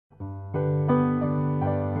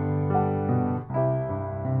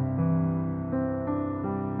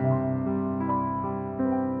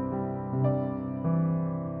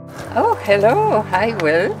Oh, hello. Hi,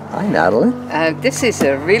 Will. Hi, Madeleine. This is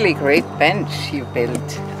a really great bench you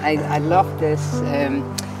built. I love this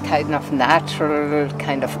kind of natural,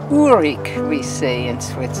 kind of uric, we say in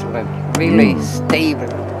Switzerland. Really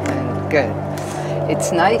stable and good.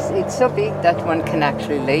 It's nice. It's so big that one can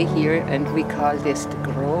actually lay here, and we call this the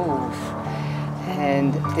Grove.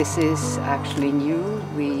 And this is actually new.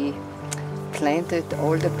 We planted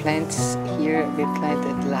all the plants here. We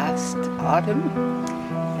planted last autumn.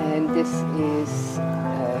 And this is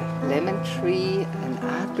a lemon tree, an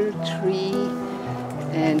apple tree,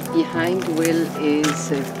 and behind Will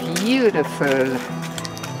is a beautiful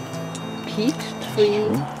peach tree.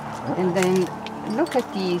 And then look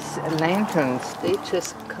at these lanterns, they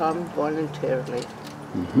just come voluntarily.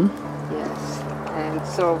 Yes, and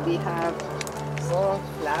so we have more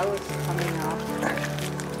flowers coming up,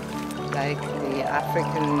 like the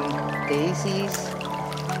African daisies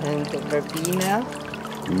and the verbena.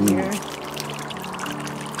 Here, and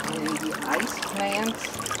the ice plants,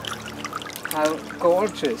 how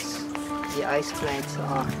gorgeous the ice plants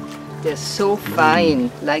are. They're so fine,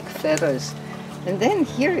 like feathers. And then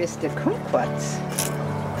here is the kumquats.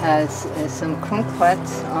 Has some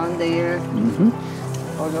kumquats on there,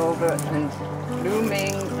 all over, and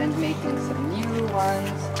blooming and making some new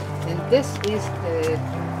ones. And this is the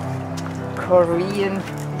Korean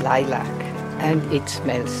lilac, and it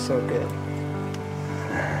smells so good.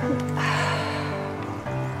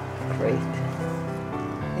 Great.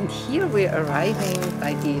 And here we're arriving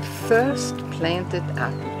by the first planted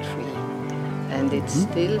apple tree, and it's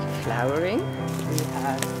still flowering. We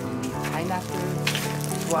have the pineapple,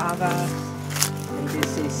 guavas, and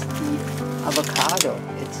this is the avocado.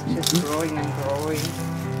 It's just growing and growing.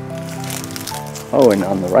 Oh, and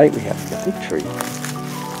on the right we have the fig tree.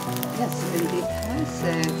 Yes, and it has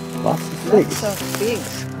Lots of figs. lots of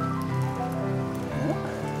figs.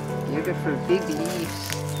 Beautiful big leaves.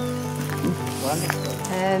 Wonderful.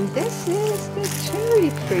 And this is the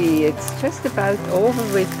cherry tree. It's just about over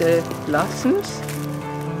with the blossoms.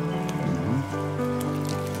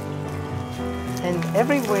 And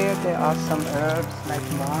everywhere there are some herbs like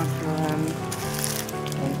marjoram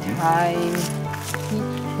and thyme,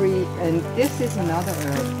 peach tree. And this is another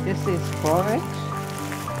herb. This is borage.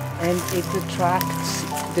 And it attracts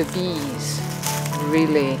the bees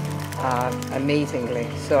really amazingly.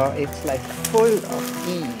 So it's like full of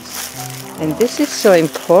bees. And this is so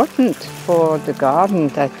important for the garden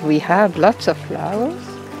that we have lots of flowers,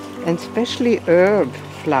 and especially herb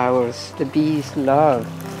flowers the bees love.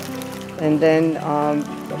 And then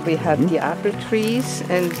we have the apple trees,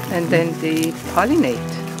 and then they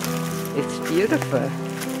pollinate. It's beautiful.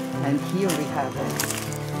 And here we have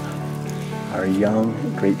Our young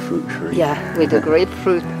grapefruit tree. yeah, with a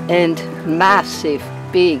grapefruit and massive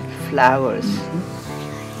big flowers.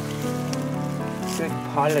 Good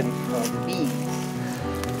pollen for the bees.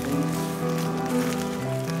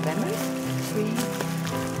 Lemon tree.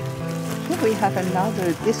 Here we have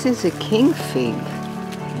another. This is a king fig.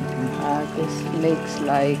 This looks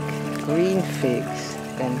like green figs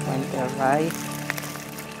then when they're ripe.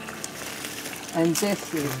 And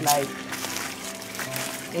this is like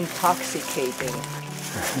intoxicating.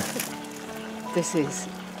 This is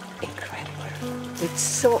incredible. It's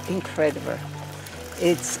so incredible.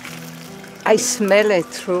 I smell it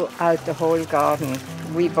throughout the whole garden.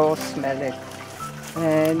 We both smell it.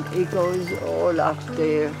 And it goes all up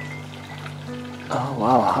there. Oh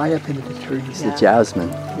wow, high up into the trees, Yeah. the jasmine.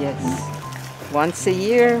 Yes. Once a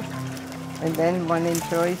year, and then one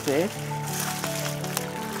enjoys it.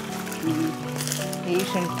 The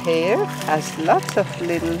Asian pear has lots of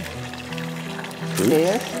little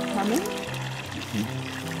pears coming.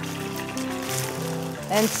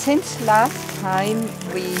 And since last time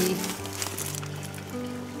we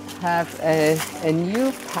have a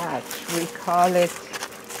new patch. We call it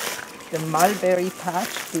the mulberry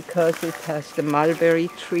patch because it has the mulberry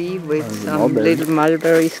tree with some little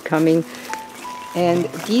mulberries coming. And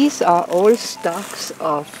these are all stalks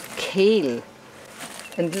of kale.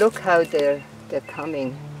 And look how they're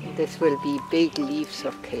coming. This will be big leaves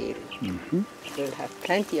of kale. We'll have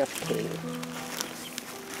plenty of kale.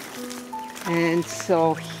 And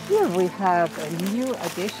so here we have a new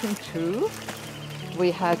addition too.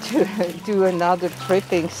 We had to do another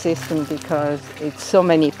dripping system because it's so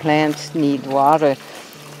many plants need water.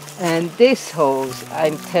 And this hose,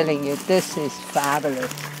 I'm telling you, this is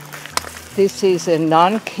fabulous. This is a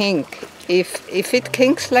non-kink. If it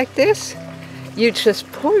kinks like this, you just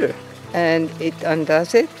pull and it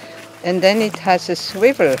undoes it. And then it has a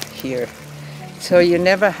swivel here. So you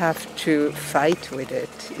never have to fight with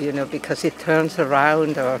it, you know, because it turns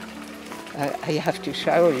around or I have to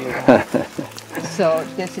shower you. So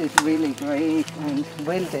this is really great, and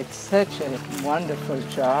Will did such a wonderful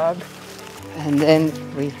job. And then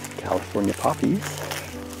we California poppies.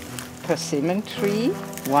 persimmon tree,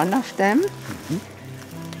 one of them.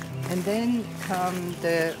 And then come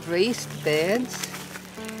the raised beds.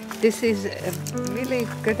 This is a really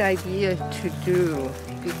good idea to do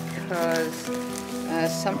because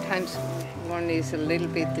sometimes one is a little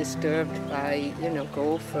bit disturbed by, you know,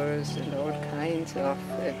 gophers and all kinds of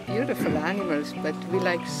beautiful animals, but we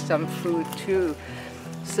like some food too.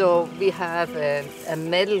 So we have a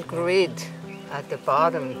metal grid at the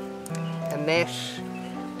bottom, a mesh,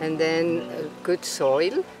 and then good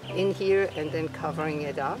soil in here, and then covering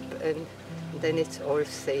it up, and then it's all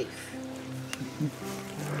safe. And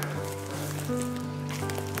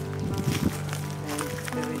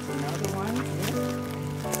there is another one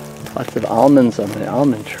here. Lots of almonds on the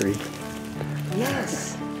almond tree.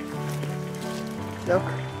 Yes. Look,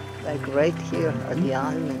 like right here are the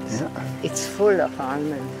almonds. Yeah. It's full of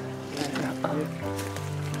almonds.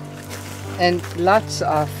 And lots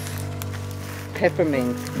of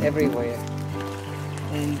peppermint everywhere.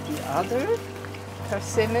 And the other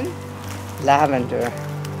persimmon, lavender.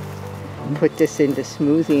 Put this in the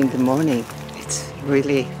smoothie in the morning. It's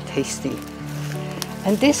really tasty.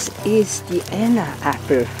 And this is the Anna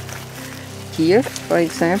apple here, for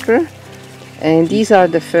example. And these are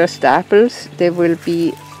the first apples. They will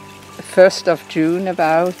be 1st of June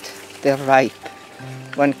about. They're ripe.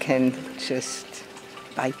 One can just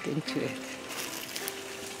bite into it.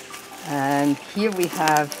 And here we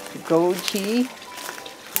have goji.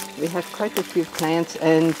 We have quite a few plants,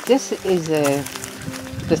 and this is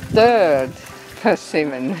the 3rd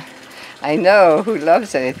persimmon. I know, who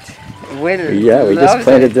loves it? Will. Yeah, we just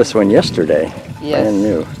planted this one yesterday. Yes. Brand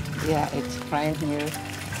new. Yeah, it's brand new.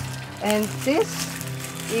 And this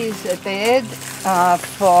is a bed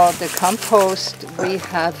for the compost. We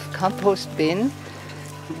have compost bin,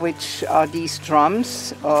 which are these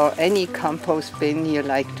drums, or any compost bin you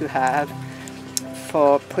like to have,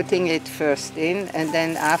 for putting it first in, and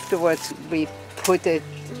then afterwards we put it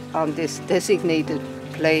on this designated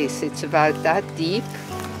place. It's about that deep,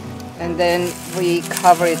 and then we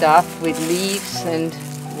cover it up with leaves and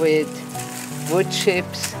with wood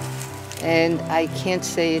chips, and I can't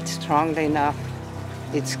say it strongly enough,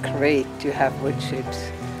 it's great to have wood chips.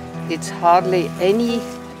 It's hardly any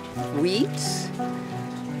weeds,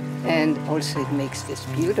 and also it makes this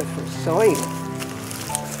beautiful soil.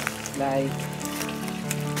 Like,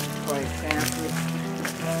 for example,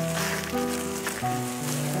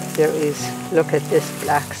 there is, look at this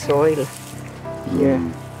black soil here,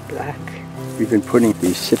 black. We've been putting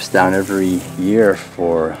these chips down every year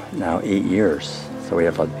for now 8 years. So we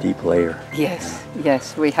have a deep layer. Yes,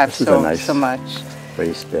 yes, we have This is a nice so much.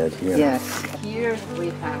 Raised bed here. Yes, here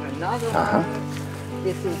we have another one.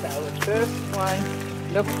 This is our first one.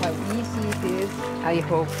 Look how easy it is. I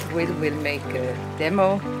hope Will make a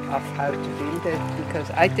demo of how to build it, because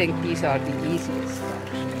I think these are the easiest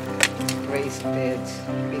actually, raised beds,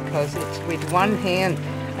 because it's with one hand.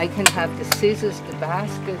 I can have the scissors, the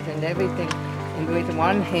basket and everything, and with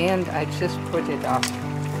one hand I just put it up.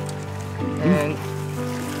 And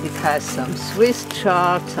it has some Swiss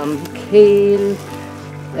chard, some kale,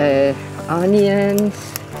 onions.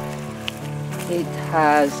 It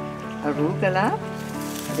has arugula,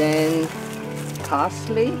 then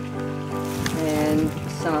parsley, and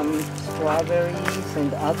some strawberries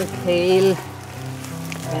and other kale,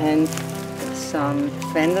 and some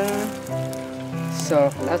fennel. So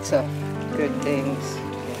lots of good things.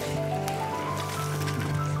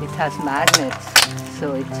 It has magnets,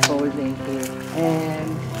 so it's holding here.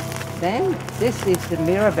 And then this is the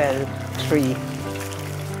Mirabelle tree.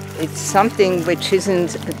 It's something which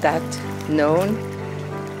isn't that known,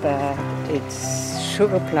 but it's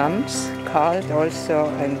sugar plums called also,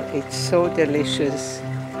 and it's so delicious.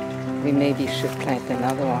 We maybe should plant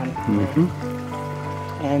another one.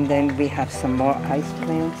 And then we have some more ice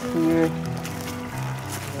plants here.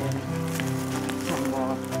 And some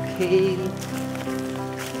more kale.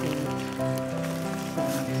 And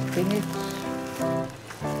some spinach.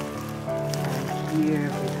 And here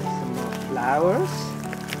we have some more flowers.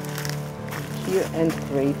 And here, and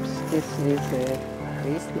grapes. This is a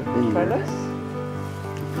trellis.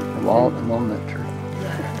 A walnut tree.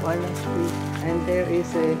 Yeah, walnut tree. And there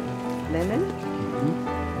is a lemon.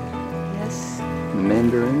 Yes.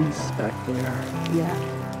 Mandarins back there. Yeah.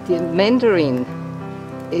 The mandarin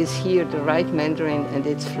is here, the right mandarin, and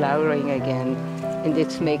it's flowering again, and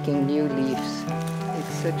it's making new leaves.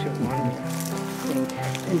 It's such a wonderful thing.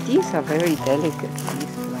 And these are very delicate,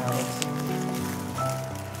 these flowers.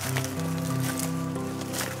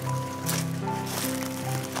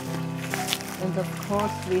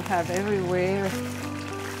 course we have everywhere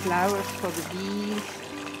flowers for the bees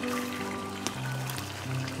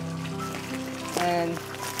and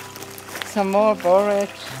some more borage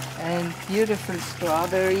and beautiful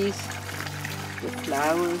strawberries with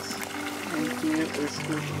flowers, and here is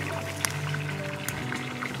the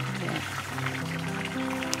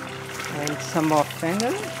and some more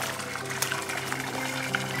fennel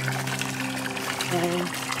and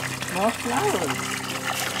more flowers.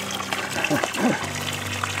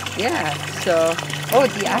 Yeah, so, oh,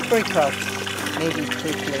 the apricots, maybe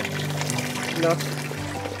quickly. Look,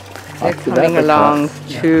 they're coming along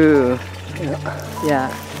too.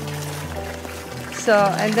 Yeah. So,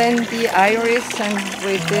 and then the iris, and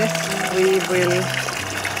with this we will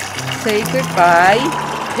say goodbye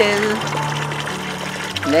till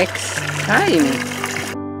next time.